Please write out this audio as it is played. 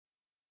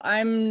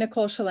I'm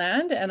Nicole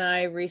Chaland, and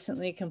I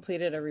recently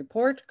completed a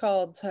report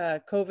called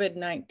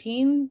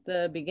COVID-19,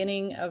 the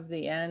beginning of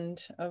the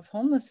end of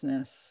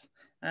homelessness.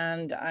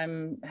 And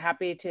I'm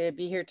happy to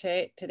be here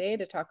today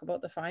to talk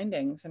about the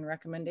findings and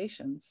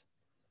recommendations.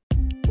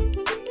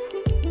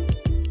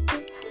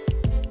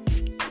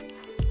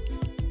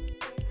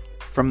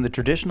 From the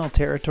traditional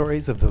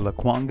territories of the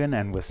Lekwungen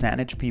and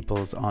Wasanich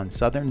peoples on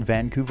southern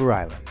Vancouver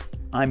Island,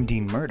 I'm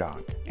Dean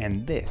Murdoch,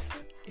 and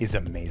this is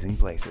Amazing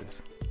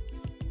Places.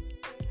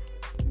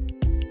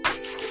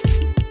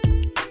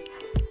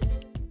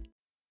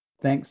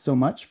 Thanks so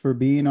much for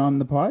being on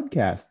the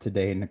podcast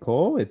today,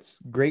 Nicole.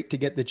 It's great to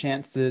get the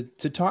chance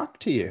to talk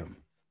to you.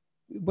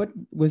 What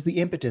was the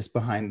impetus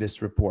behind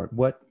this report?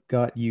 What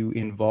got you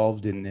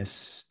involved in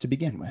this to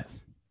begin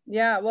with?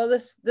 Yeah, well,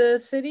 the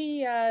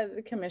city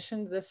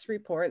commissioned this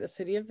report. The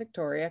city of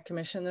Victoria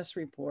commissioned this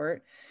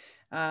report.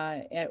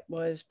 It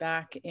was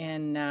back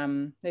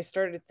in, they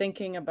started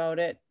thinking about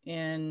it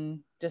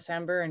in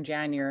December and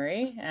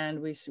January,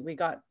 and we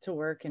got to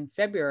work in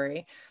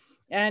February.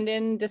 And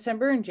in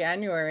December and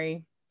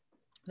January,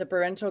 the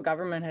provincial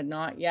government had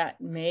not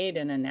yet made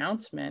an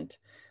announcement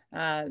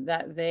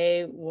that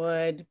they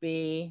would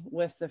be,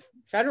 with the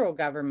federal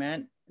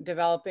government,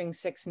 developing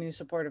 6 new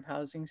supportive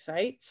housing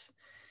sites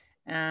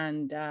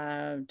and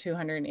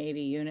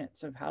 280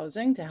 units of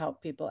housing to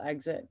help people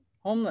exit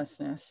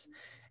homelessness.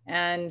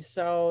 And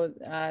so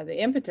the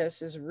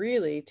impetus is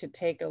really to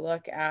take a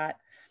look at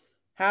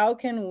how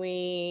can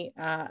we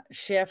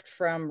shift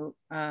from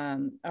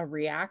a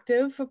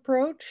reactive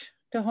approach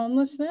to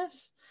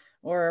homelessness,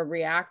 or a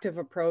reactive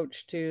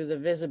approach to the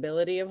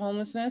visibility of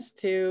homelessness,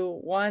 to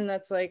one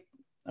that's like,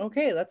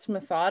 okay, let's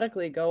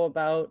methodically go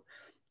about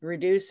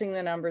reducing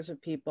the numbers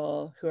of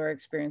people who are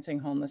experiencing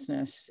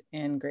homelessness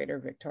in Greater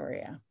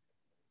Victoria.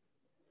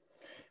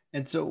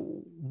 And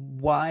so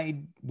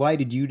why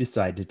did you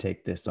decide to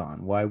take this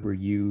on? Why were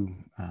you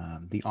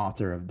the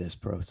author of this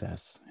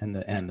process and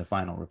the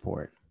final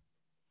report?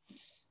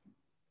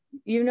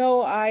 You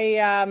know,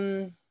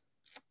 I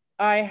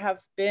have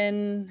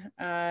been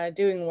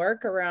doing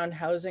work around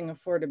housing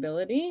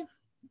affordability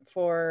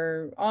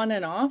for on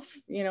and off,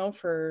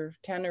 for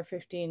 10 or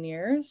 15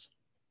 years.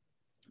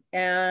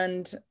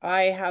 And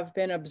I have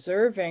been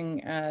observing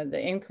the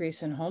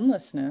increase in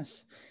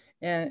homelessness.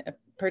 And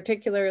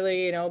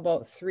particularly,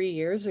 about 3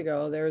 years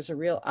ago, there was a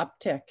real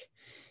uptick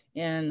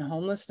in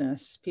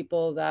homelessness.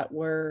 People that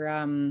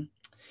were,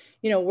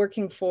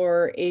 working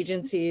for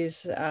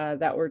agencies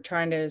that were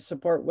trying to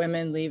support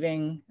women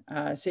leaving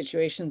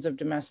situations of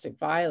domestic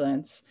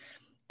violence.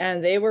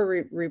 And they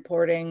were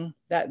reporting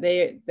that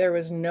there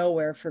was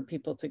nowhere for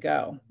people to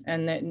go,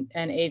 and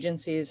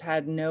agencies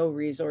had no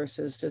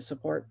resources to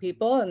support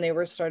people. And they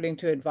were starting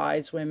to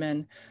advise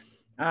women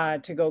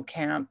to go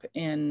camp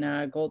in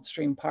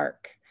Goldstream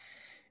Park.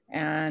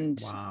 And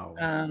wow.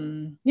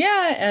 And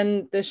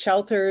the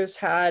shelters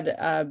had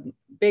a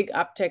big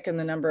uptick in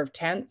the number of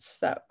tents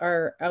that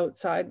are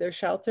outside their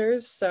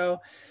shelters.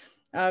 So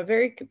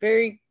very,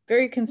 very,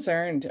 very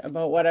concerned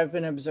about what I've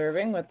been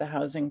observing with the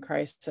housing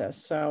crisis.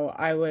 So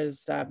I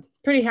was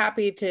pretty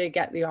happy to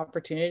get the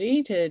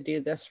opportunity to do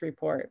this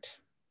report.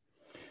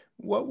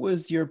 What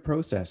was your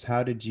process?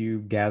 How did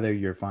you gather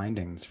your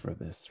findings for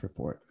this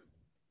report?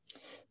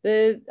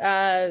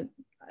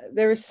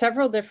 There were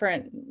several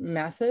different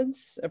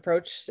methods,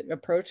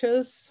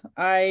 approaches.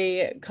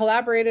 I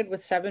collaborated with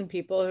 7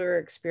 people who are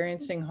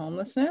experiencing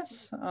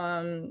homelessness.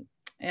 And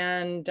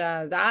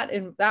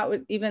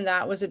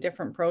that was a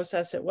different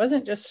process. It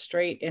wasn't just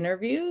straight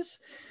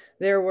interviews.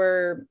 There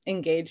were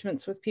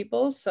engagements with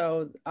people.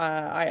 So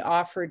I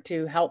offered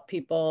to help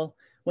people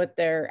with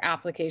their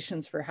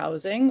applications for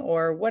housing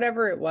or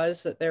whatever it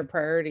was that their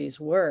priorities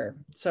were.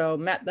 So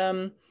met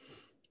them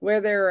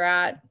where they were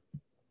at,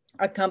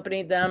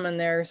 accompanied them in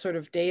their sort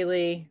of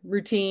daily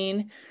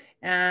routine,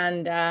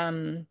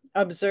 and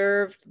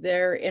observed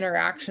their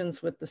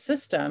interactions with the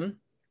system.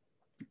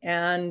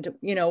 And,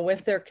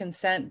 with their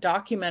consent,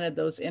 documented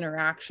those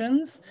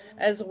interactions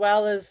as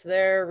well as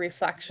their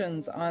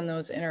reflections on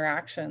those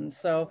interactions.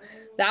 So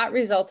that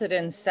resulted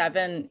in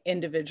 7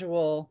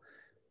 individual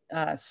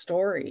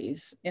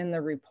stories in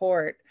the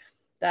report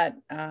that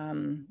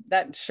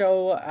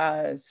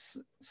show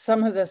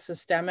some of the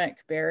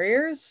systemic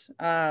barriers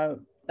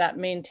that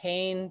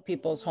maintain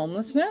people's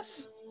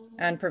homelessness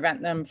and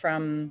prevent them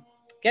from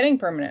getting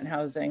permanent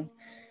housing.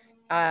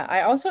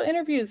 I also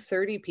interviewed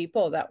 30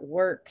 people that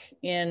work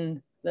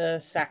in the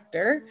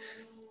sector.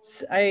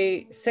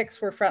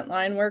 6 were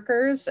frontline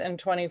workers and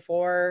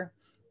 24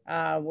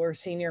 were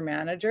senior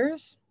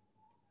managers.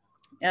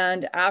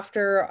 And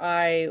after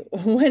I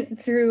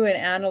went through and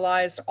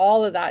analyzed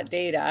all of that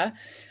data,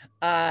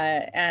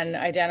 and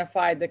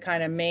identified the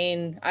kind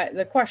of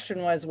the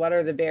question was, what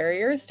are the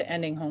barriers to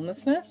ending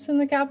homelessness in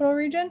the capital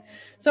region?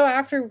 So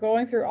after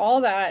going through all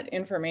that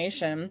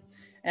information,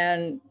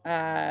 and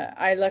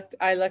I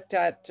looked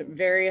at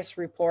various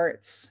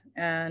reports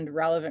and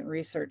relevant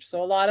research.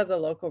 So a lot of the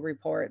local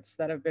reports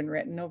that have been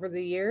written over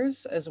the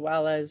years, as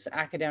well as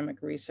academic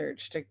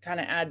research, to kind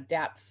of add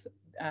depth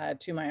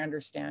to my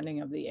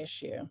understanding of the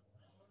issue.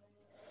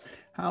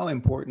 How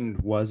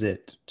important was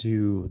it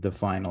to the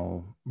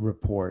final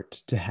report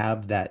to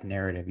have that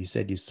narrative? You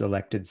said you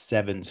selected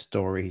 7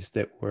 stories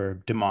that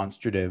were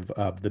demonstrative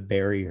of the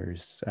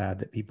barriers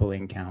that people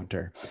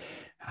encounter.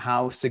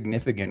 How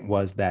significant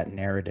was that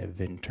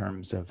narrative in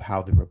terms of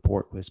how the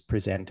report was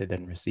presented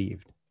and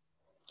received?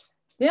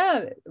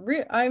 Yeah,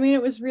 I mean,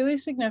 it was really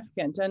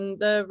significant, and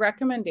the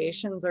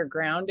recommendations are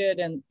grounded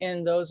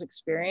in those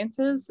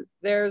experiences.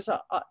 There's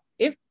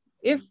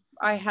if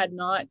I had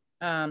not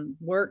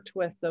worked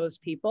with those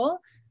people,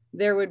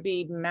 there would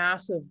be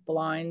massive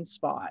blind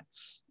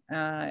spots,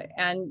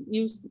 and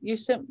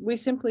we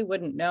simply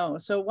wouldn't know.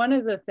 So one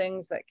of the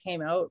things that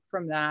came out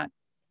from that,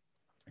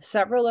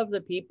 several of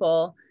the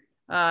people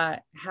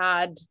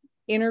had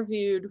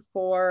interviewed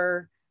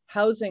for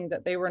housing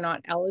that they were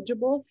not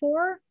eligible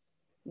for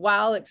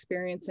while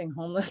experiencing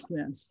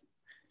homelessness.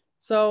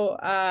 So,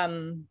 I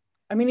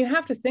mean, you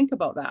have to think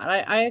about that.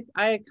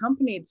 I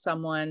accompanied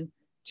someone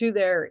to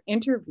their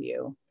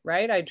interview,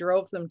 right? I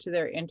drove them to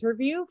their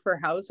interview for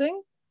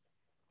housing.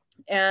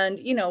 And,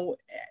 you know,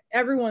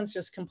 everyone's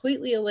just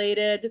completely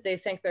elated. They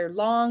think their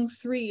long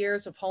 3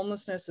 years of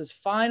homelessness is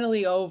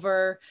finally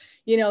over.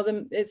 You know,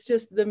 it's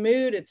just the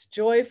mood, it's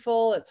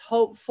joyful, it's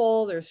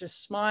hopeful. There's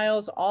just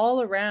smiles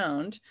all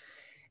around.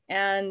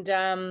 And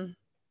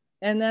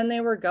then they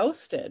were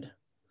ghosted.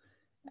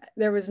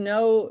 There was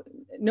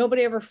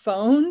nobody ever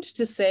phoned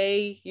to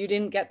say you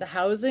didn't get the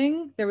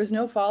housing. There was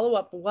no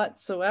follow-up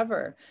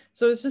whatsoever.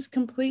 So it's just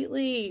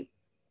completely,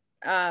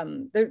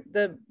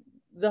 the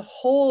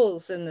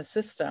holes in the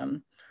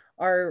system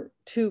are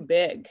too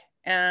big.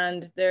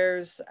 And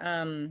there's,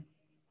 the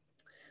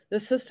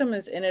system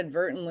is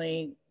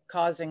inadvertently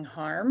causing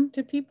harm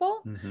to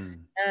people. Mm-hmm.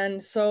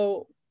 And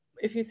so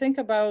if you think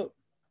about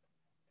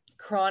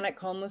chronic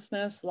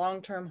homelessness,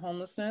 long-term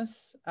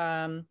homelessness,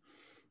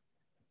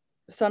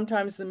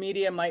 sometimes the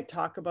media might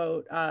talk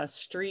about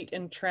street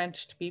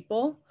entrenched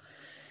people.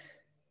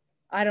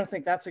 I don't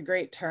think that's a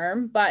great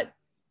term, but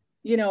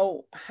you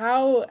know,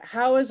 how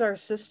is our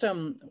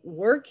system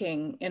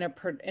working in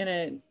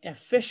an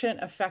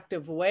efficient,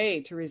 effective way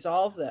to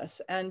resolve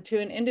this? And to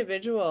an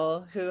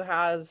individual who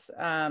has,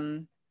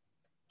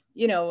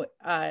 you know,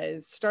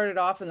 started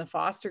off in the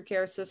foster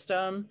care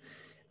system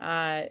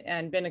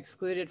and been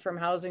excluded from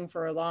housing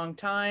for a long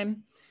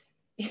time,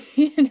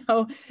 you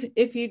know,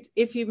 if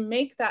you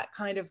make that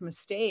kind of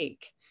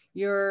mistake,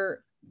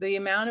 the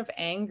amount of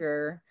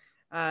anger,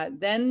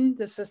 then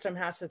the system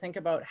has to think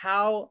about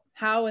how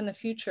in the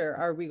future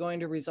are we going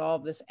to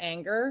resolve this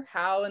anger?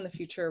 How in the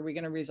future are we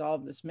going to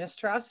resolve this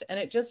mistrust? And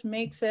it just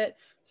makes it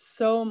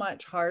so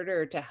much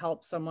harder to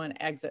help someone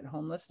exit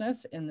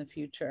homelessness in the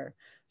future.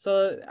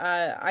 So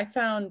I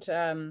found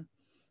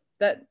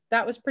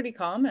that was pretty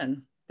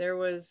common. There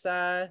was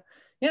there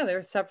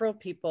were several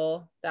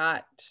people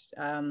that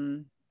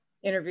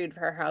interviewed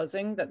for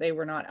housing that they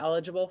were not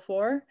eligible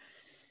for,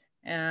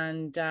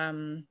 and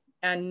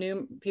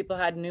people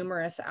had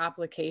numerous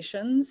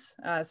applications.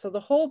 So the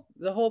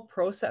whole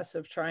process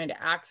of trying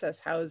to access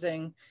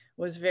housing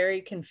was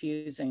very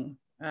confusing,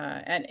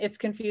 and it's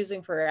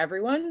confusing for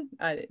everyone,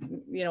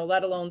 you know,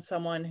 let alone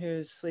someone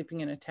who's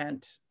sleeping in a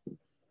tent.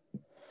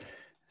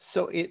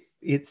 So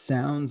it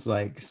sounds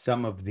like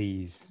some of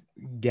these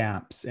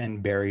gaps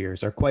and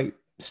barriers are quite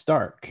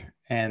stark.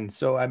 And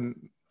so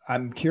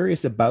I'm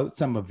curious about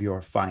some of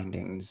your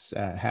findings,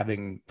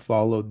 having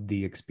followed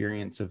the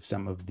experience of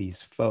some of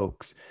these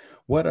folks.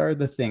 What are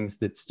the things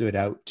that stood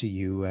out to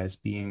you as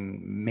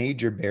being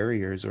major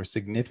barriers or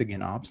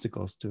significant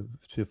obstacles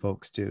to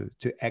folks to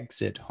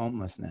exit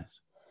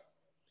homelessness?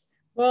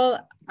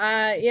 Well,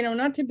 you know,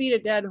 not to beat a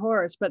dead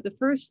horse, but the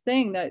first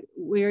thing that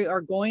we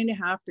are going to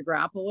have to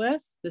grapple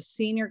with, the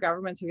senior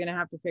governments are going to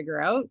have to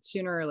figure out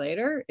sooner or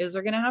later, is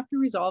they're going to have to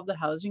resolve the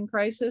housing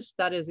crisis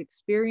that is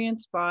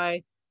experienced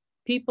by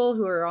people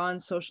who are on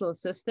social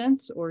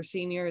assistance or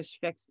seniors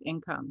fixed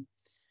income.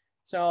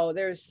 So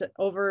there's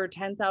over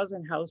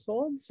 10,000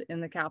 households in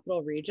the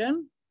capital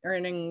region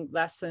earning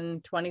less than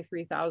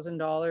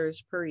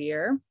 $23,000 per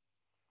year.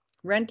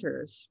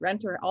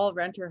 All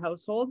renter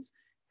households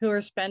who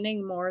are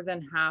spending more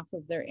than half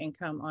of their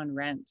income on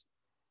rent.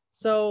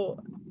 So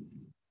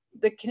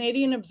the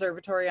Canadian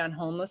Observatory on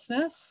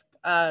Homelessness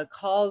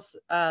calls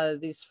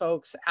these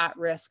folks at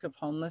risk of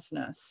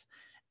homelessness.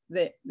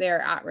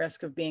 They're at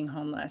risk of being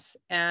homeless.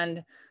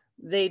 And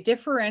they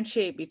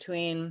differentiate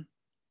between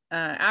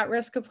at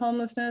risk of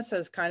homelessness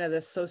as kind of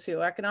this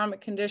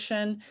socioeconomic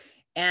condition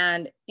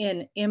and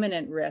in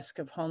imminent risk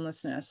of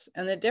homelessness.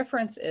 And the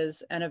difference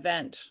is an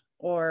event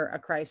or a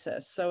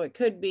crisis. So it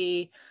could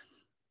be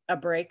a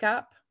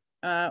breakup,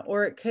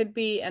 or it could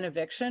be an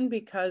eviction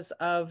because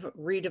of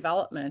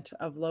redevelopment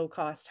of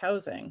low-cost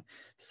housing.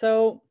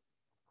 So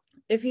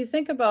if you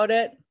think about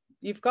it,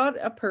 you've got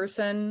a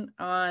person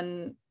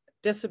on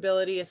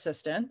disability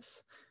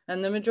assistance,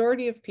 and the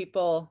majority of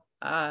people,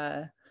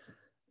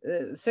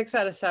 6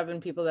 out of 7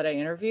 people that I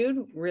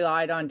interviewed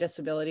relied on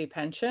disability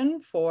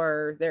pension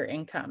for their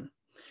income.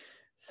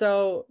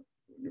 So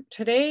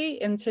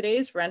in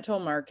today's rental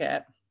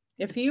market,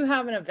 if you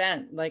have an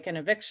event like an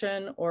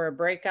eviction or a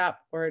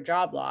breakup or a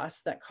job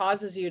loss that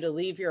causes you to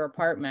leave your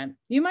apartment,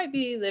 you might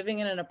be living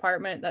in an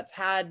apartment that's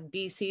had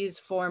BC's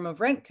form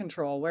of rent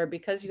control, where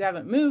because you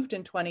haven't moved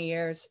in 20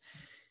 years,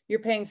 you're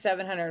paying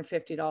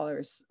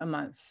 $750 a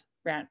month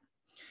rent,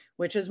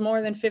 which is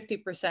more than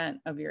 50%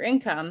 of your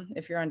income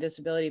if you're on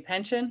disability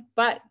pension,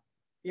 but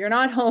you're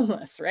not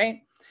homeless, right?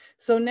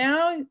 So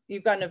now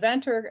you've got an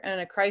event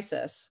and a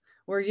crisis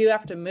where you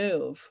have to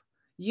move.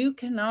 You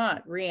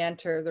cannot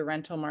re-enter the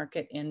rental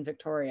market in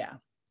Victoria.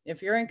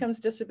 If your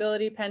income's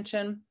disability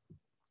pension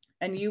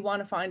and you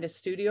want to find a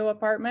studio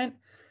apartment,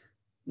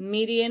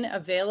 median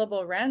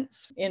available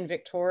rents in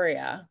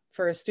Victoria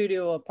for a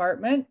studio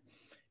apartment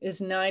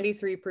is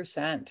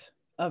 93%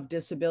 of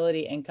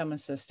disability income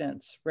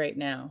assistance right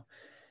now.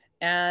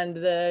 And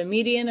the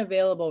median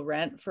available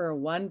rent for a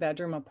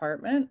 1-bedroom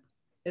apartment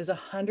is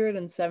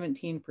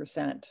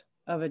 117%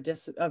 of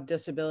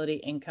disability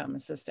income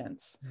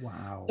assistance.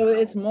 Wow. So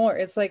it's more,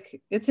 it's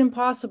like, it's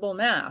impossible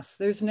math.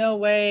 There's no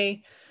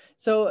way.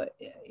 So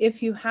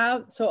if you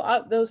have,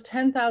 so those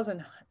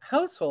 10,000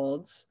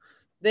 households,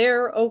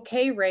 they're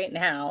okay right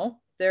now.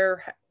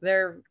 They're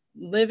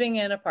living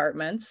in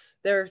apartments,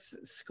 they're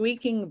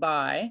squeaking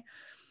by,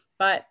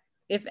 but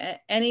if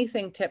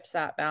anything tips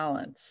that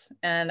balance,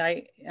 and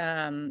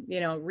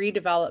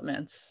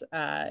redevelopments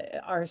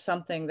are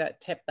something that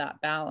tip that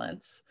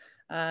balance,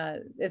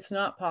 it's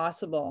not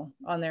possible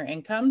on their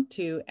income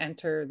to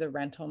enter the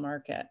rental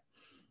market.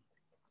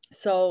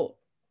 So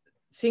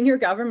senior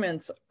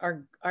governments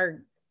are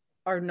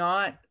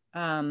not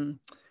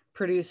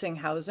producing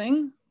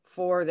housing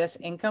for this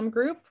income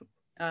group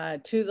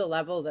to the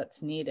level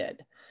that's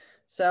needed.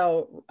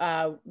 So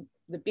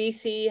the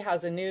BC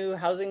has a new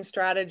housing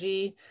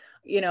strategy.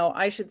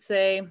 I should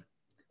say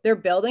they're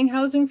building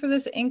housing for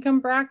this income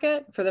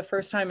bracket for the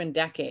first time in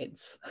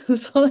decades.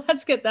 So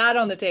let's get that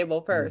on the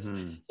table first.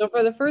 Mm-hmm. So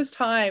for the first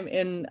time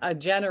in a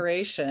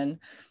generation,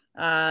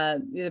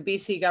 the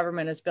BC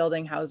government is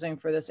building housing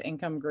for this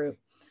income group.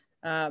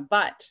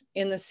 But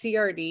in the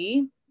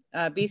CRD,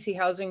 BC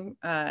Housing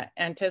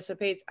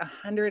anticipates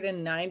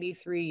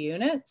 193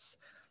 units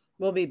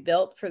will be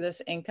built for this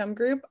income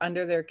group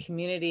under their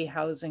community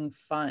housing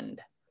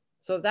fund.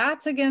 So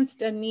that's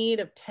against a need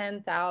of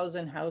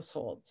 10,000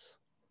 households.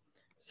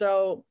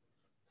 So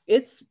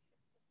it's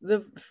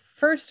the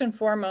first and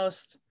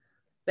foremost,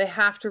 they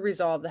have to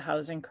resolve the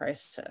housing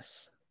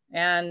crisis.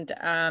 And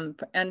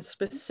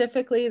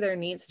specifically, there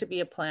needs to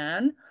be a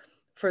plan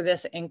for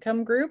this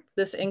income group.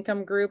 This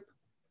income group,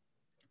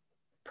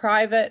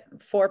 private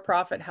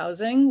for-profit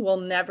housing will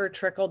never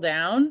trickle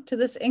down to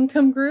this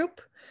income group.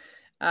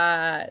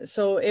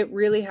 So it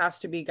really has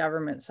to be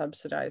government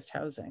subsidized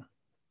housing.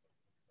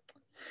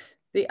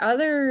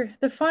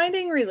 The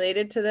finding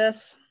related to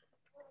this,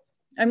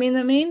 I mean,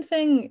 the main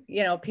thing,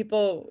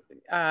 people,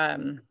 I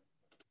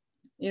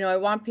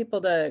want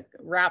people to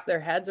wrap their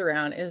heads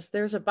around is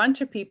there's a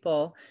bunch of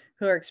people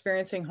who are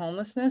experiencing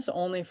homelessness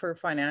only for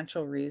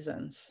financial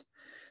reasons.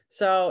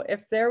 So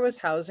if there was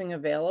housing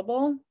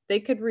available, they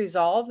could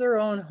resolve their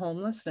own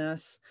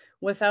homelessness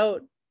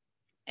without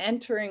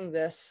entering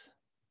this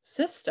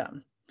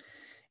system.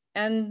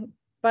 And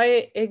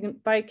by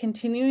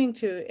continuing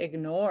to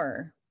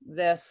ignore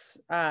this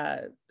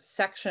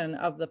section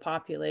of the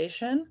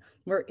population,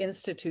 we're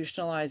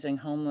institutionalizing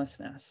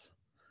homelessness.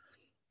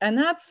 And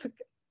that's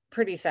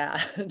pretty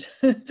sad.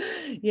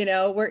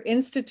 We're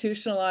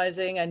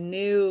institutionalizing a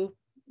new,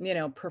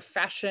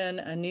 profession,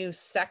 a new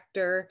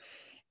sector.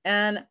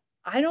 And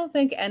I don't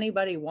think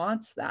anybody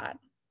wants that.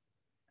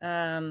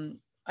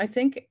 I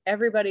think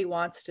everybody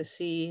wants to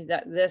see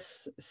that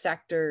this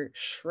sector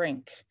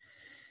shrink.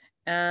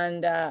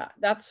 And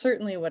that's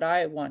certainly what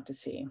I want to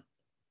see.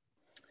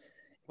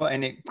 Well,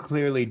 and it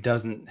clearly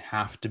doesn't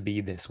have to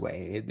be this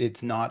way.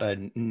 It's not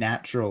a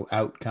natural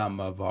outcome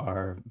of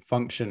our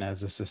function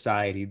as a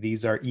society.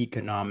 These are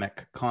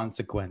economic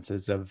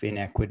consequences of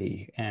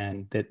inequity,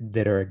 and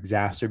that are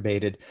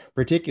exacerbated,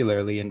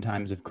 particularly in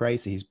times of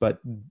crises,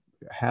 but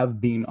have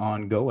been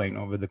ongoing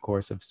over the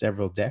course of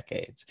several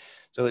decades.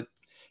 So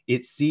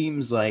it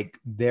seems like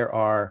there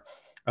are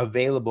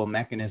available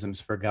mechanisms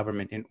for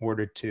government in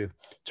order to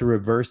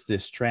reverse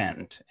this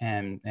trend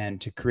and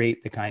to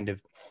create the kind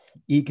of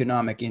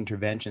economic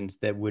interventions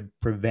that would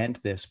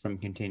prevent this from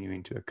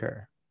continuing to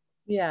occur.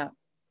 Yeah.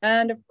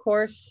 And of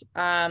course,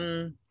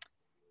 our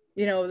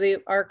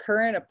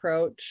current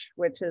approach,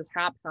 which is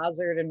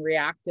haphazard and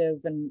reactive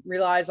and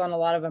relies on a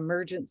lot of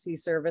emergency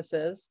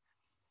services,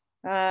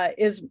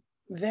 is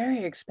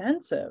very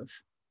expensive.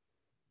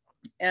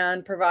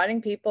 And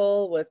providing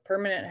people with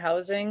permanent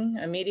housing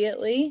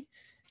immediately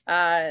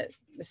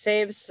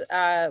saves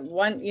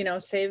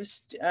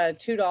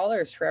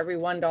 $2 for every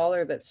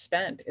 $1 that's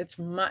spent. It's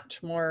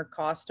much more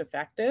cost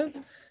effective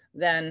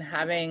than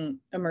having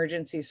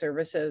emergency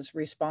services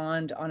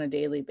respond on a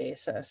daily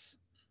basis.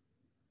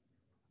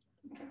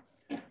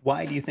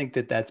 Why do you think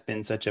that that's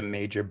been such a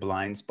major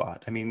blind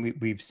spot? I mean,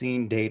 we've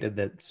seen data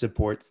that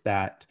supports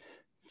that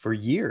for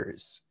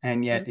years,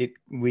 and yet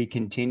we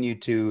continue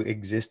to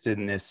exist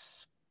in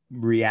this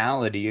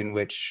reality in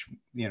which,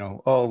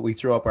 oh, we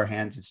throw up our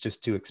hands, it's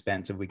just too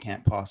expensive, we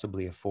can't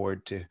possibly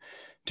afford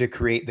to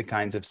create the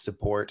kinds of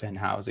support and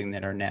housing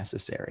that are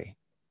necessary.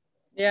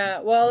 Yeah,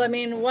 well, I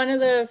mean, one of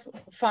the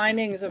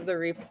findings of the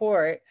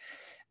report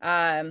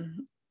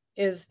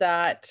is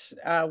that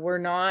we're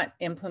not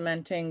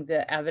implementing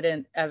the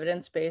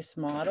evidence-based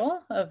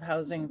model of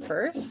Housing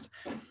First.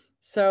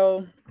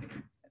 So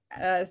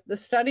the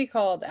study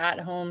called At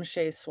Home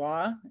Chez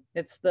Soi,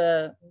 it's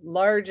the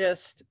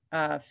largest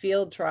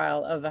field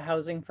trial of a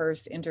Housing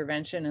First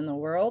intervention in the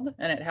world,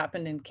 and it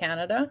happened in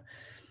Canada.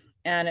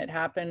 And it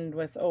happened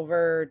with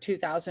over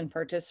 2,000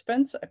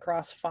 participants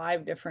across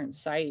 5 different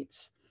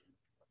sites.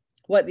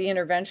 What the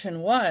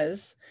intervention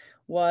was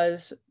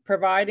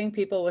providing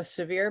people with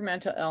severe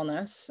mental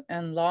illness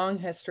and long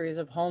histories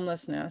of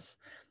homelessness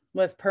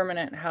with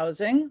permanent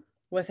housing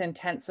with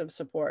intensive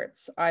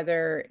supports,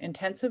 either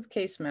intensive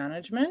case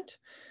management,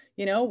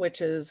 which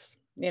is,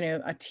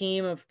 a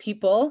team of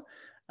people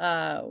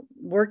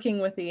working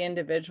with the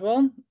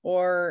individual,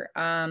 or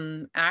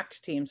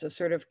ACT teams,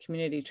 assertive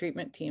community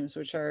treatment teams,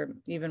 which are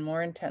even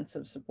more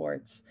intensive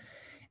supports.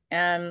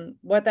 And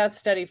what that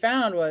study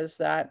found was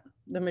that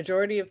the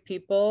majority of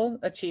people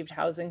achieved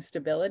housing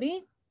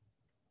stability,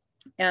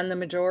 and the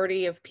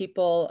majority of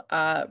people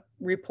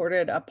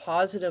reported a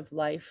positive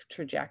life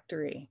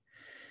trajectory.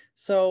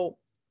 So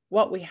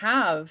what we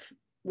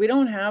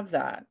don't have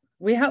that.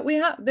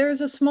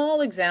 There's a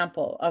small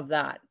example of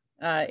that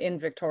in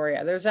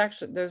Victoria.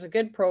 There's a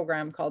good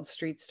program called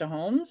Streets to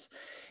Homes,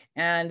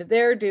 and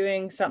they're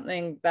doing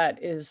something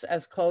that is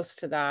as close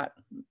to that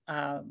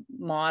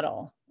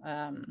model,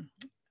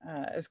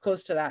 as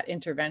close to that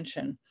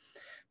intervention.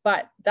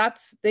 But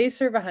they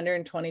serve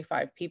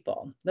 125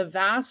 people. The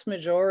vast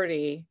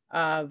majority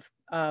of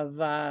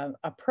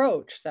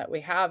approach that we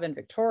have in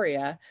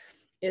Victoria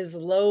is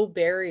low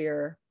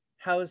barrier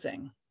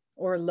housing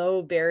or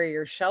low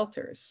barrier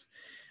shelters,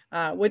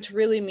 which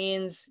really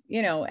means,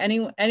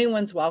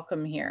 anyone's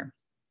welcome here.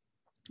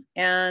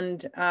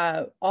 And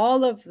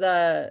all of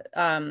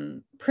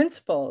the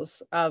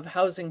principles of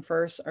Housing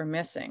First are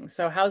missing.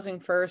 So Housing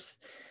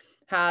First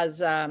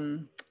has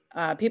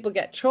people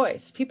get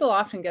choice. People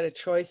often get a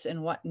choice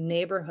in what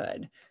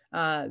neighborhood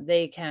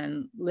they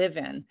can live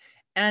in.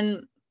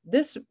 And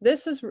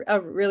this is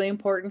a really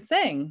important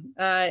thing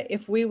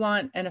if we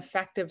want an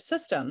effective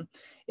system.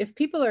 If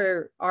people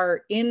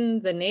are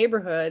in the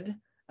neighborhood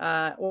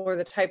or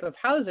the type of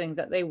housing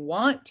that they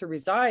want to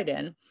reside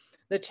in,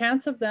 the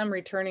chance of them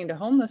returning to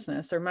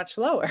homelessness are much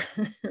lower,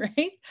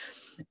 right?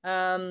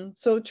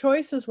 So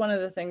choice is one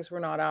of the things we're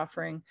not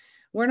offering.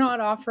 We're not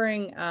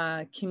offering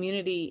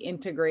community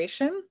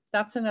integration.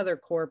 That's another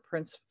core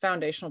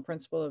foundational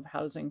principle of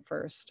Housing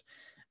First.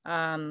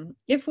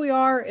 If we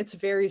are, it's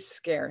very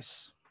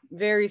scarce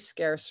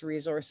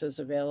resources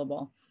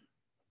available.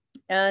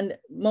 And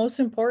most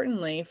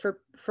importantly,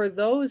 for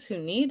those who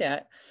need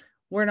it,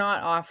 we're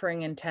not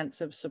offering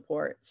intensive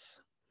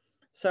supports.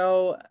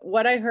 So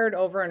what I heard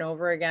over and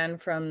over again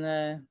from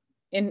the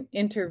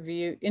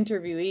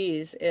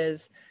interviewees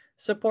is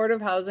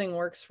supportive housing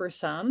works for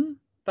some,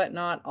 but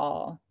not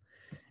all.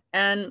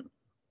 And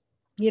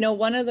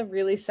one of the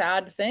really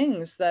sad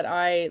things that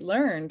I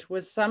learned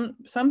was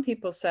some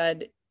people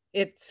said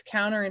it's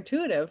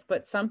counterintuitive,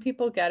 but some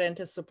people get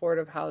into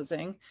supportive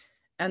housing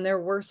and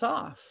they're worse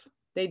off.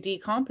 They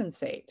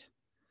decompensate.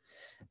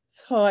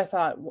 So I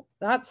thought,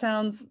 that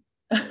sounds,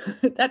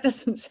 that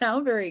doesn't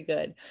sound very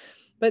good.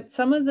 But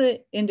some of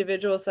the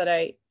individuals that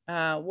I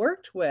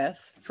worked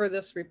with for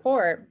this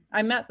report,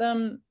 I met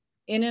them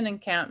in an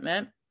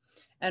encampment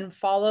and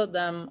followed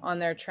them on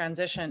their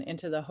transition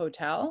into the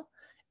hotel.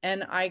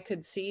 And I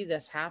could see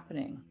this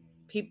happening.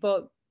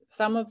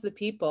 Some of the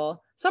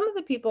people,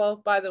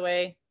 by the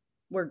way,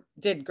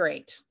 did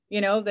great.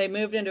 They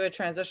moved into a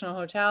transitional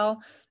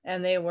hotel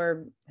and they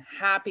were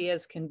happy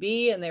as can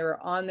be, and they were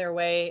on their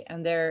way,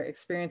 and their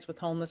experience with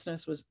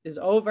homelessness is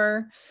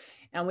over,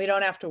 and we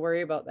don't have to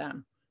worry about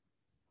them.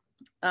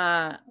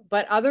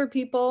 But other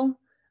people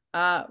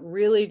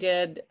really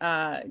did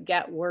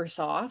get worse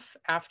off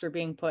after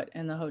being put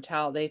in the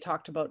hotel. They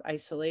talked about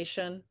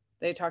isolation.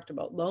 They talked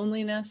about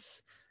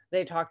loneliness.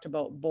 They talked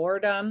about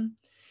boredom.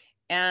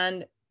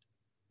 And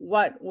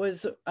what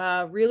was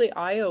really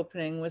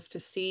eye-opening was to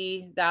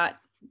see that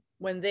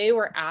when they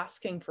were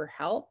asking for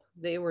help,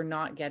 they were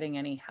not getting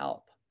any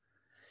help.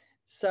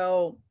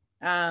 So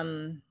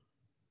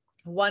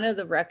one of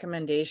the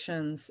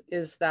recommendations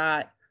is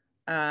that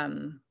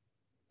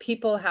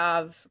people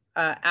have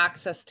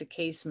access to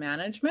case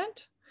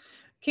management.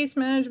 Case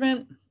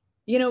management,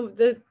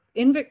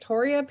 in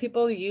Victoria,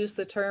 people use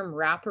the term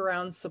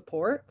wraparound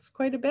supports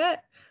quite a bit.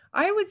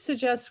 I would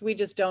suggest we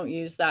just don't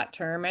use that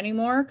term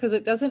anymore because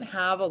it doesn't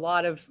have a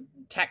lot of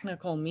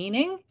technical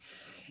meaning.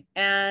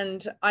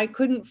 And I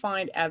couldn't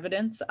find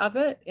evidence of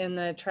it in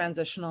the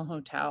transitional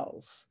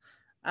hotels.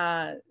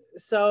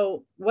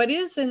 So what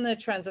is in the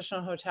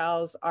transitional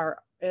hotels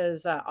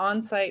is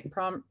on-site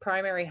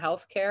primary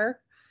health care,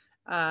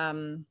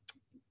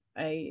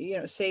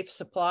 safe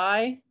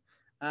supply,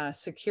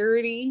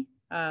 security,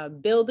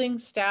 building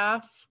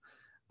staff,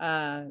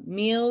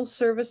 meal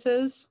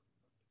services,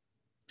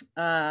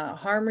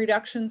 harm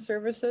reduction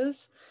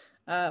services.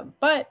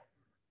 But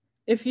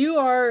if you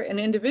are an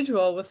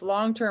individual with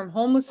long-term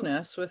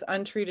homelessness, with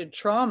untreated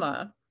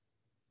trauma,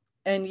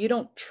 and you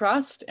don't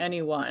trust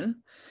anyone,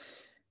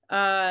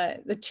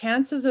 the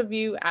chances of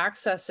you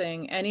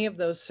accessing any of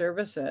those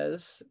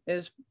services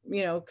is,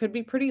 could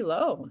be pretty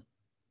low.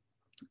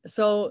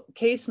 So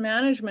case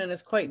management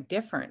is quite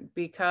different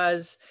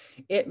because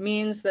it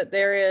means that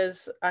there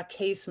is a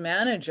case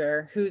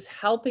manager who's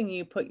helping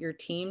you put your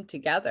team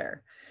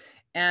together.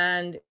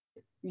 And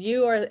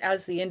you are,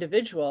 as the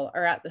individual,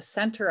 are at the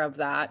center of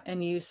that.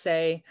 And you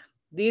say,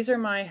 these are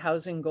my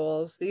housing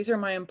goals. These are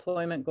my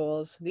employment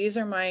goals. These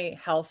are my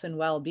health and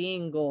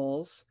well-being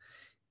goals.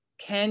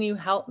 Can you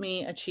help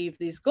me achieve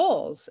these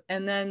goals?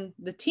 And then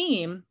the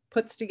team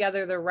puts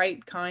together the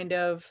right kind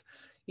of,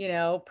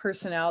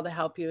 personnel to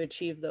help you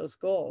achieve those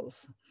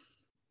goals.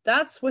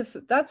 That's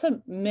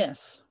a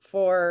miss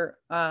for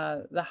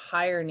the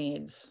higher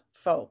needs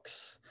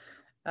folks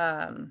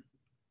in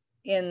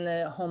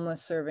the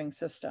homeless serving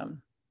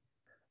system.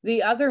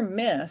 The other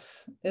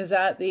miss is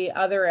at the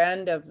other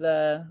end of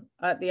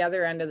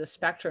the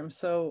spectrum.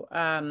 So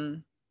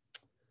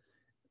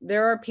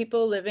there are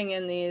people living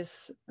in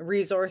these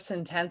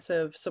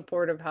resource-intensive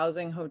supportive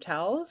housing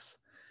hotels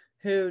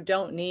who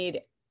don't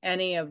need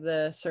any of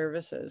the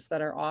services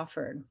that are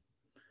offered.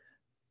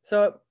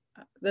 So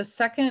the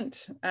second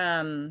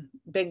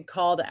big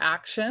call to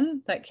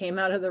action that came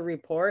out of the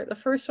report, the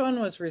first one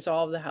was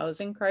resolve the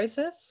housing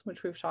crisis,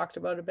 which we've talked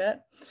about a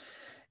bit.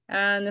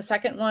 And the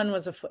second one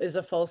is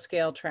a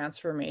full-scale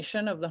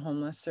transformation of the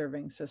homeless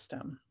serving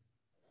system.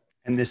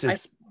 And this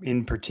is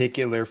in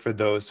particular for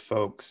those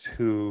folks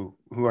who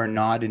are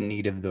not in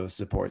need of those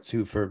supports,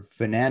 who for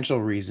financial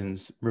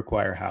reasons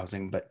require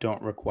housing, but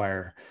don't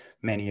require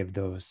many of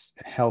those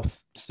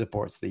health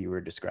supports that you were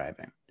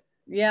describing.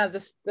 Yeah,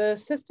 the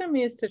system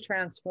needs to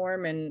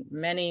transform in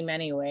many,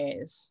 many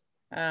ways,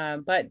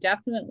 but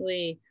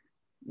definitely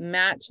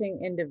matching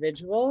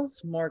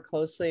individuals more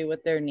closely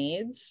with their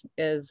needs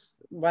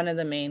is one of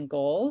the main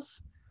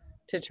goals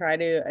to try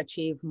to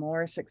achieve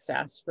more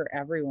success for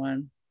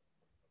everyone.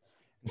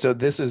 So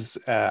this is,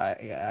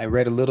 I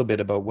read a little bit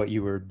about what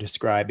you were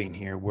describing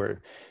here,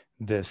 where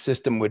the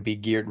system would be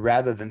geared,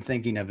 rather than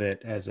thinking of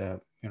it as a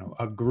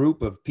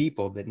group of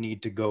people that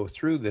need to go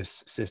through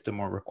this system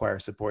or require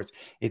supports.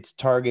 It's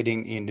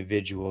targeting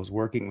individuals,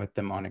 working with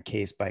them on a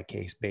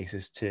case-by-case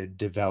basis to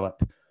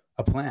develop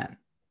a plan.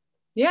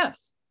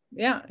 Yes.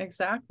 Yeah,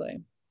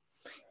 exactly.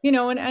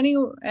 And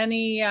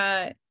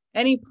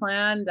any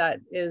plan that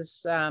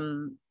is,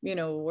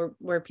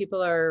 where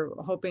people are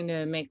hoping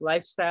to make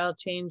lifestyle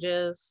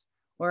changes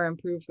or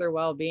improve their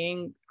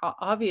well-being,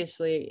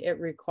 obviously it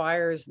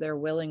requires their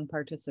willing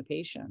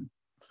participation,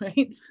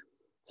 right?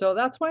 So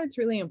that's why it's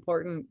really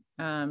important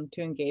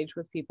to engage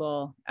with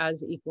people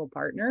as equal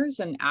partners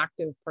and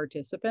active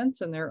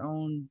participants in their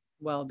own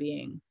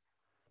well-being.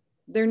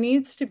 There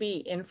needs to be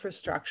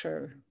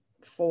infrastructure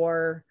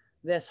for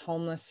this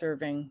homeless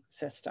serving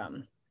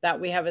system that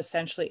we have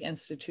essentially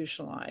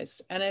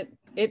institutionalized. And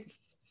it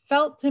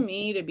felt to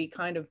me to be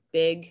kind of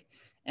big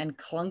and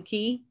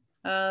clunky,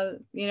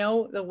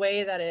 the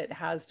way that it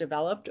has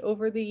developed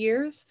over the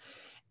years.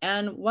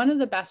 And one of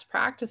the best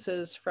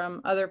practices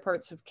from other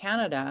parts of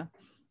Canada,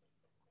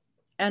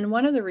 and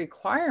one of the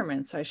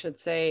requirements, I should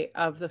say,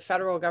 of the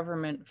federal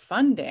government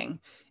funding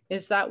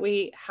is that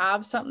we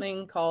have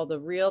something called the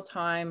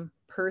real-time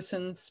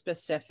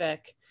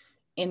person-specific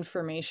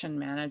information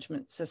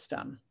management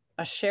system,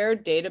 a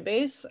shared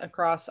database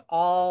across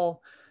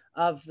all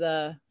of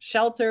the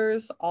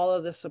shelters, all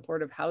of the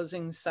supportive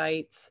housing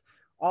sites,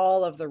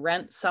 all of the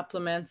rent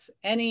supplements,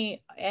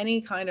 any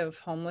kind of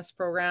homeless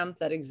program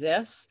that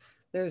exists.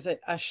 There's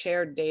a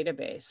shared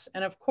database.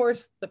 And of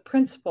course, the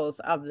principles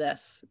of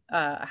this,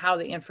 how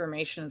the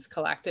information is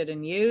collected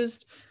and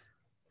used,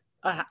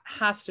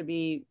 has to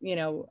be,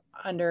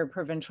 under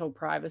provincial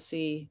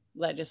privacy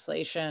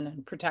legislation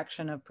and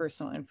protection of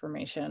personal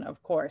information.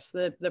 Of course,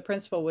 the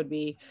principle would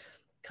be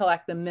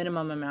collect the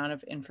minimum amount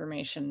of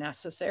information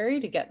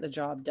necessary to get the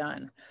job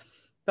done.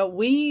 But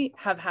we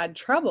have had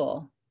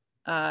trouble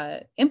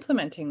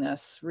implementing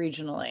this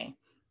regionally.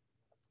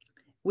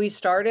 We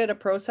started a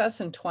process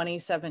in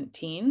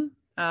 2017.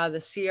 The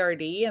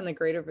CRD and the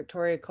Greater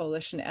Victoria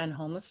Coalition to End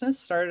Homelessness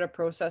started a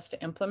process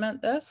to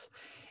implement this,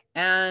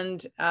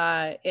 and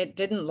it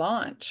didn't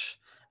launch.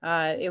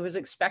 It was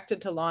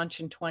expected to launch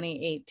in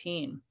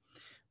 2018.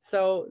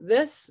 So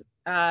this,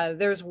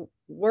 there's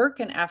work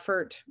and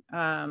effort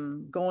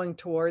going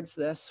towards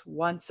this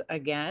once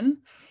again,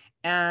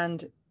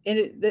 and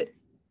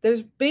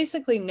there's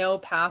basically no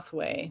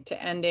pathway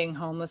to ending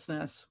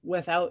homelessness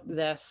without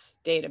this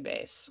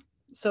database.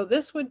 So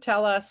this would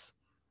tell us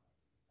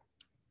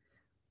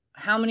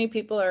how many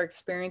people are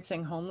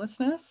experiencing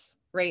homelessness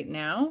right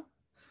now.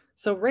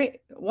 So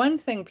one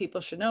thing people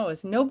should know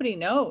is nobody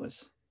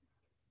knows.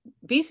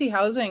 BC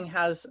Housing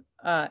has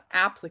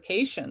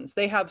applications.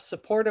 They have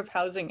supportive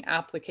housing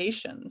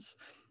applications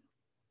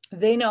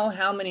They know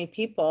how many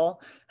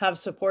people have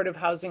supportive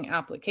housing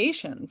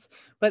applications,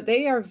 but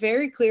they are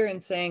very clear in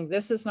saying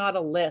this is not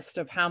a list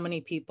of how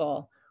many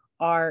people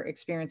are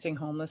experiencing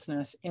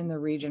homelessness in the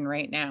region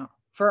right now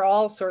for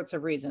all sorts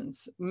of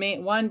reasons.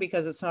 One,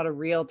 because it's not a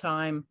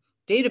real-time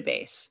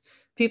database.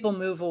 People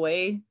move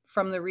away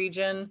from the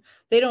region.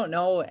 They don't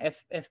know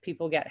if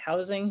people get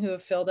housing who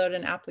have filled out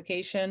an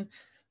application.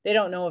 They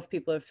don't know if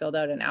people have filled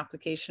out an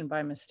application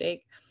by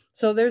mistake.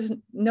 So there's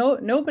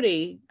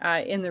nobody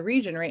in the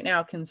region right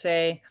now can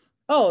say,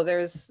 oh,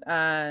 there's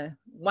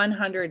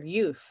 100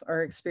 youth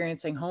are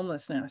experiencing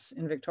homelessness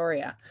in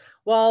Victoria.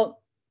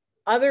 Well,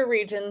 other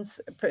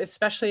regions,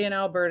 especially in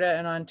Alberta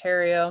and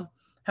Ontario,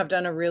 have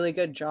done a really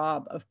good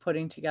job of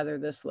putting together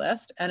this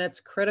list, and it's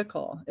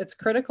critical. It's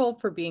critical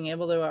for being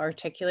able to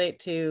articulate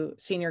to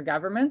senior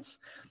governments,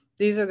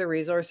 these are the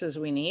resources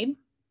we need.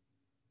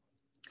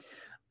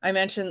 I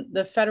mentioned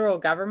the federal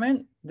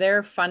government,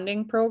 their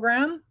funding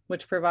program,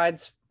 which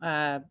provides,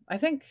 I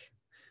think,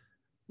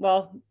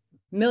 well,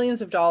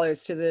 millions of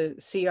dollars to the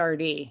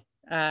CRD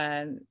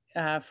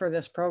for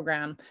this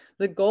program.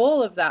 The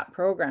goal of that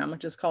program,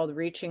 which is called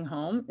Reaching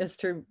Home, is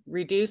to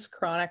reduce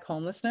chronic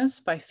homelessness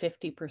by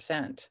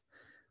 50%.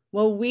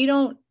 Well, we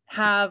don't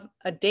have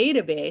a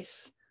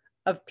database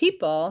of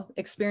people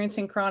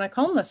experiencing chronic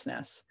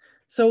homelessness.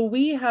 So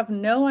we have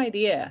no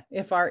idea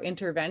if our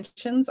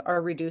interventions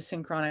are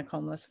reducing chronic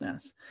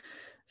homelessness.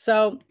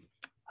 So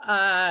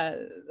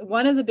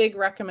one of the big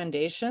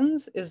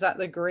recommendations is that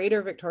the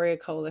Greater Victoria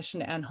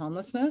Coalition to End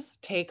Homelessness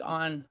take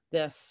on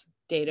this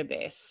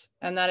database,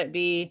 and that it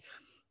be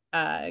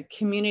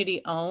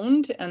community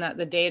owned, and that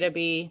the data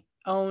be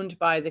owned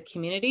by the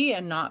community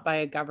and not by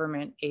a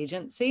government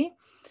agency,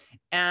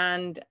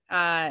 and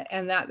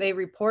that they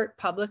report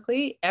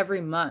publicly every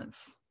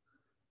month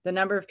the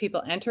number of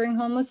people entering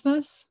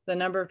homelessness, the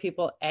number of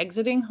people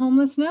exiting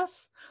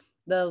homelessness,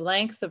 the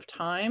length of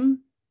time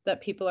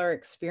that people are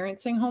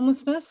experiencing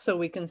homelessness, so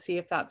we can see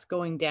if that's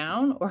going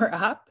down or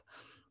up,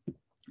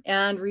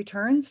 and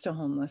returns to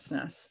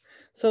homelessness.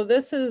 So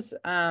this is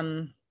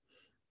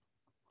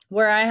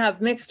where I have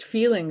mixed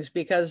feelings,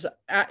 because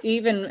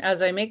even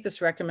as I make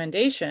this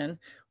recommendation,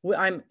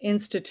 I'm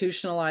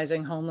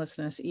institutionalizing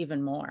homelessness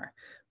even more.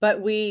 But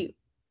we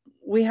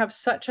have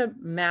such a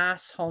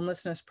mass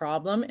homelessness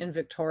problem in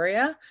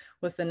Victoria,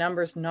 with the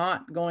numbers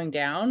not going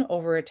down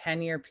over a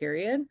 10-year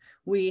period.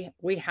 We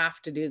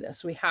have to do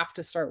this. We have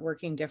to start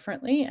working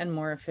differently and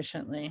more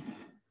efficiently.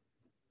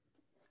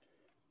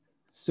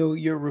 So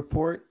your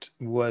report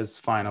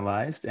was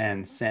finalized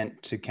and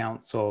sent to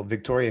Council,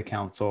 Victoria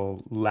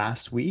Council,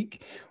 last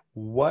week.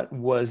 What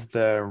was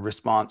the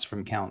response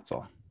from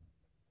Council?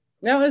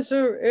 No, it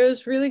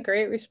was really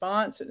great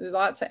response. There's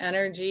lots of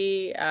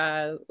energy,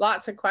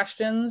 lots of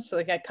questions,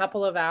 like a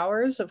couple of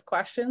hours of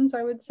questions,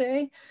 I would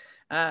say.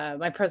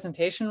 My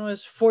presentation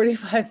was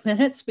 45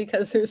 minutes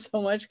because there's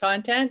so much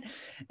content.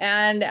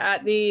 And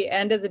at the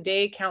end of the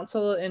day,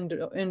 Council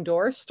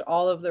endorsed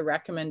all of the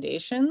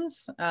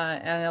recommendations,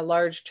 and a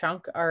large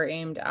chunk are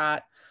aimed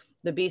at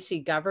the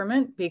BC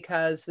government,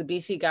 because the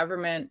BC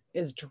government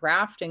is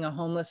drafting a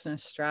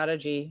homelessness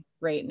strategy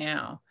right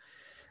now.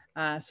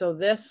 So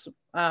this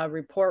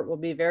report will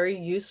be very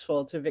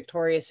useful to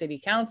Victoria City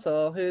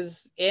Council,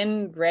 who's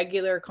in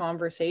regular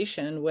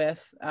conversation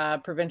with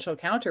provincial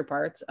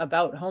counterparts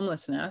about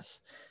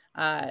homelessness,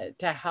 to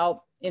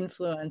help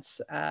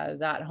influence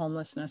that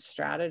homelessness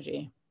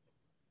strategy.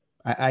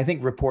 I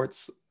think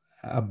reports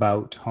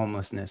about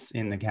homelessness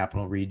in the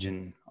capital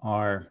region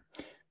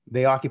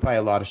they occupy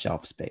a lot of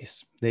shelf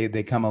space.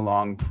 They come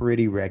along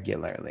pretty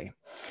regularly.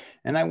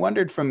 And I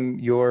wondered, from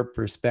your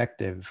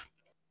perspective,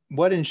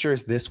 what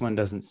ensures this one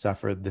doesn't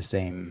suffer the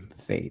same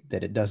fate,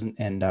 that it doesn't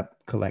end up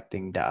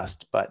collecting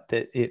dust, but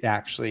that it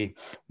actually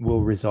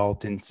will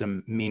result in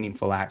some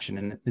meaningful action?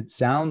 And it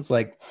sounds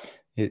like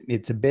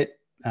it's a bit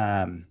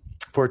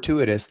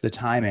fortuitous, the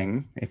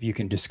timing, if you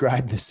can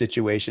describe the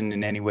situation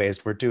in any way as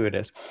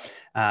fortuitous,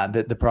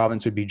 that the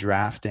province would be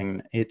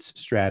drafting its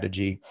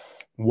strategy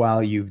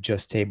while you've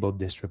just tabled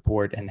this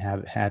report and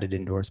have had it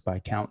endorsed by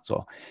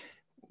Council.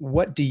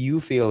 What do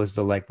you feel is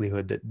the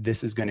likelihood that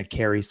this is going to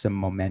carry some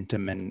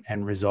momentum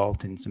and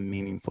result in some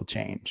meaningful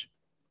change?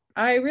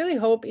 I really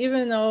hope,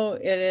 even though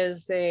it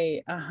is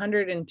a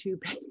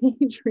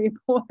 102-page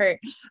report,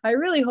 I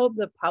really hope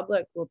the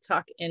public will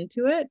tuck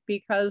into it,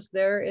 because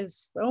there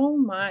is so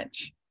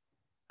much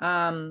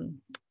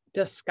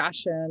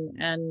discussion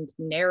and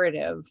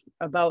narrative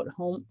about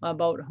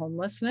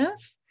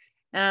homelessness.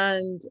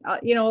 And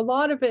a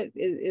lot of it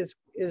is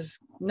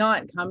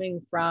not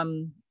coming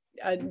from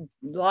a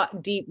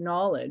lot deep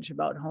knowledge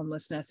about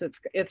homelessness.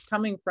 It's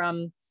coming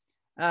from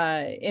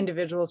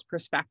individuals'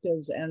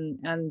 perspectives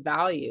and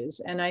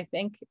values. And I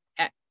think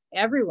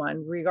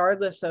everyone,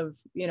 regardless of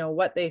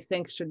what they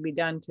think should be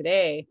done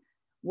today,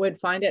 would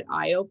find it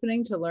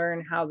eye-opening to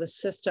learn how the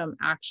system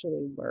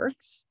actually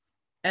works.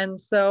 And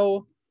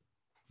so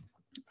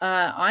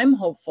I'm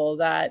hopeful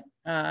that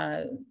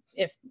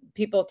if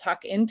people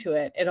tuck into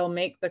it, it'll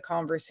make the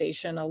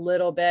conversation a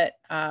little bit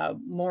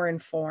more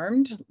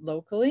informed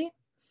locally.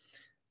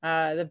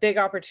 The big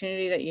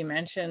opportunity that you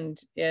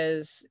mentioned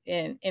is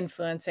in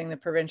influencing the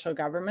provincial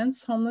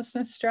government's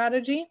homelessness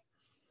strategy.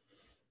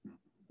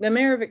 The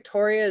Mayor of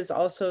Victoria is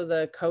also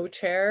the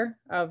co-chair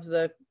of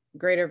the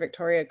Greater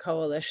Victoria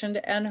Coalition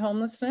to End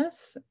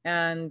Homelessness.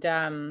 And,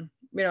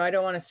 you know, I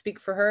don't want to speak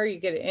for her. You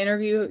get to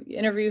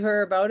interview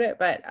her about it,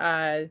 but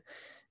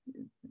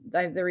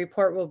the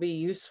report will be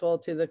useful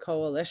to the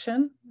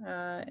coalition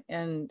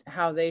and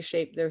how they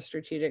shape their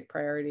strategic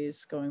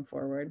priorities going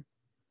forward.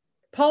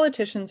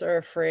 Politicians are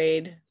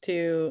afraid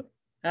to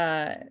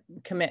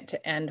commit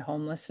to end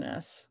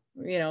homelessness,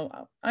 you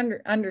know,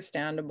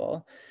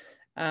 understandable.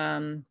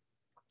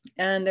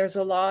 And there's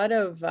a lot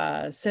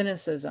of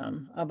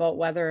cynicism about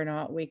whether or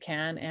not we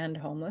can end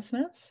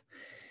homelessness.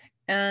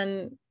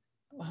 And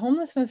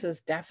homelessness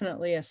is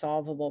definitely a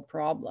solvable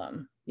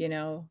problem. You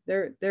know,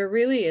 there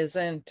really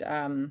isn't,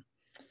 you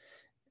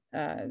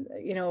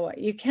know,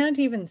 you can't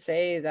even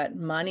say that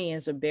money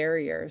is a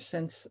barrier,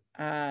 since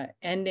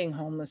ending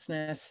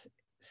homelessness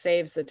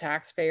saves the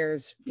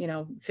taxpayers, you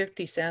know,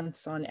 50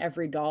 cents on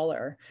every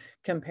dollar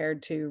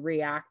compared to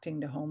reacting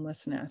to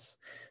homelessness.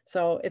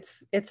 So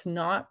it's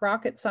not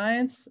rocket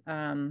science.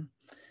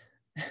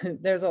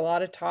 There's a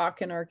lot of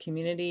talk in our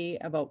community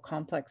about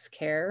complex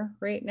care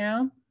right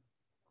now,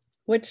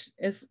 which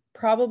is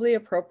probably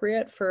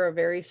appropriate for a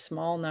very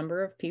small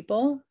number of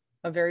people,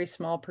 a very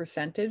small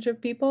percentage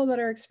of people that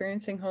are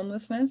experiencing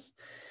homelessness.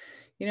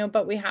 You know,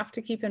 but we have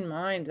to keep in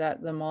mind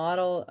that the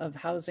model of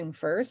housing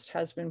first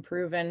has been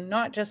proven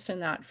not just in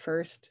that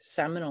first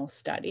seminal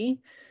study,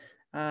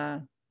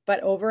 but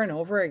over and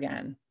over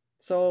again.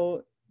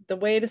 So the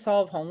way to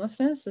solve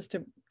homelessness is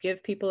to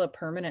give people a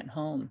permanent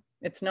home.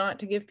 It's not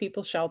to give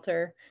people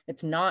shelter.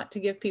 It's not to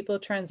give people a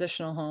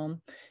transitional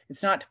home.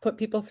 It's not to put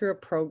people through a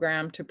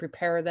program to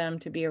prepare them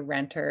to be a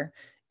renter.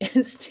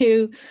 It's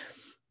to,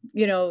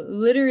 you know,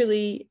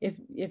 literally,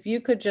 if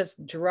you could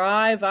just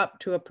drive up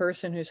to a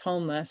person who's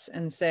homeless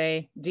and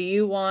say, do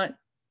you want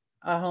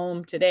a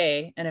home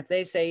today? And if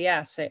they say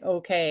yes, say,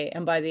 okay.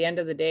 And by the end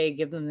of the day,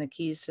 give them the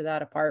keys to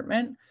that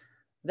apartment.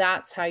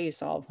 That's how you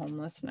solve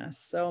homelessness.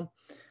 So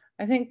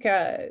I think,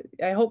 I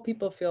hope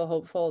people feel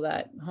hopeful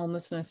that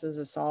homelessness is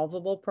a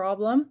solvable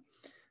problem.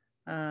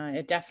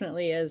 It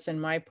definitely is, in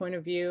my point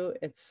of view.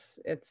 It's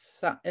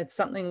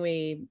something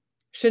we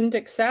shouldn't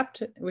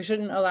accept. We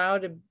shouldn't allow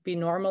to be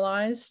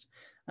normalized.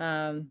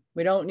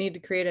 We don't need to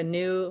create a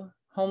new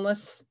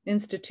homeless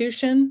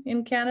institution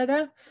in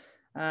Canada.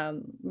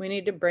 We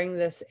need to bring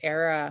this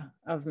era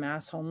of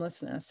mass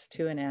homelessness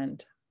to an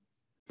end.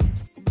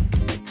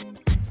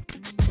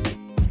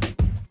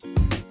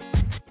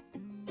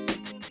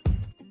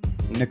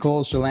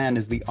 Nicole Chaland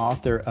is the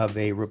author of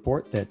a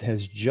report that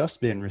has just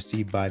been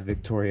received by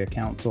Victoria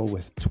Council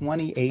with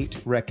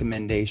 28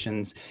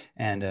 recommendations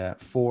and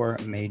 4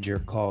 major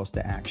calls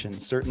to action.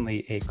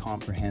 Certainly a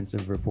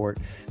comprehensive report.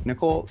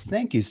 Nicole,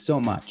 thank you so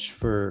much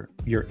for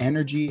your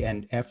energy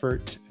and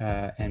effort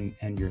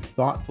and your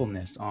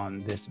thoughtfulness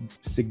on this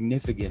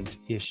significant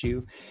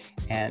issue,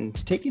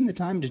 and taking the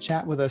time to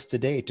chat with us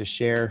today to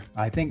share,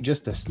 I think,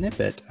 just a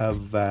snippet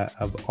of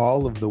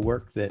all of the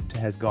work that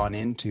has gone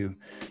into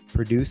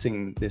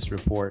producing this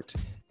report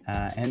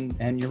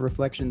and your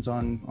reflections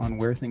on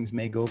where things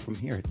may go from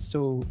here. It's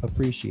so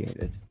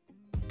appreciated.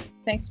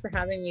 Thanks for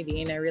having me,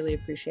 Dean. I really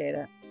appreciate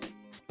it.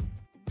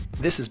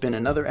 This has been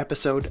another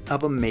episode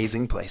of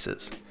Amazing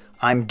Places.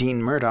 I'm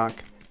Dean Murdoch.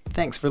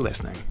 Thanks for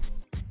listening.